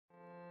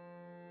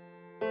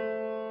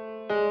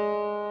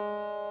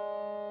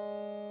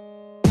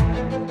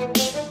In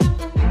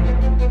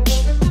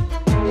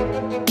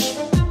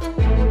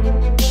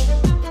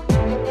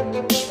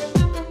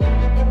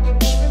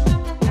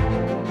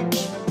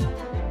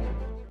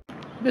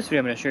this video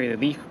I'm going to show you the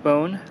leaf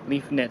bone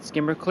leaf net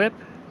skimmer clip.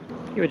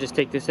 You would just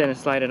take this end and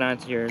slide it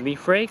onto your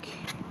leaf rake.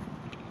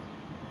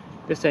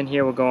 This end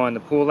here will go on the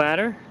pool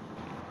ladder.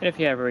 And if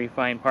you have very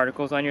fine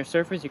particles on your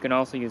surface, you can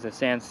also use a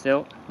sand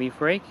silt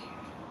leaf rake.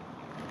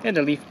 And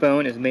the leaf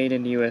bone is made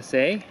in the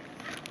USA.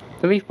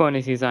 The leaf bone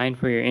is designed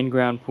for your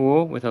in-ground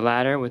pool with a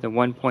ladder with a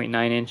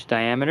 1.9-inch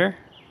diameter.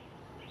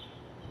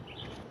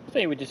 So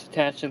you would just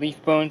attach the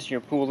leaf bone to your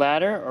pool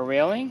ladder or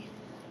railing.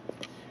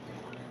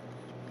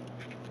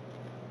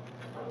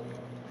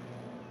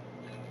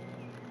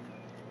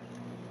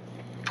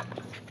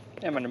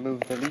 I'm going to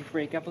move the leaf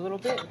rake up a little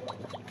bit.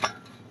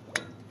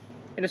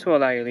 And this will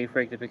allow your leaf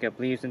rake to pick up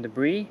leaves and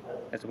debris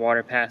as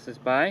water passes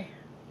by.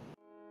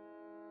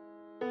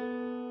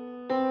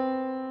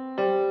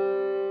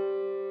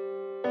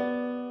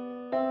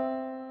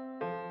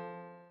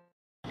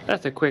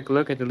 That's a quick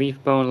look at the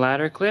leaf bone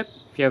ladder clip.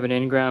 If you have an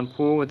in-ground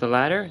pool with a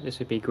ladder, this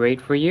would be great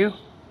for you.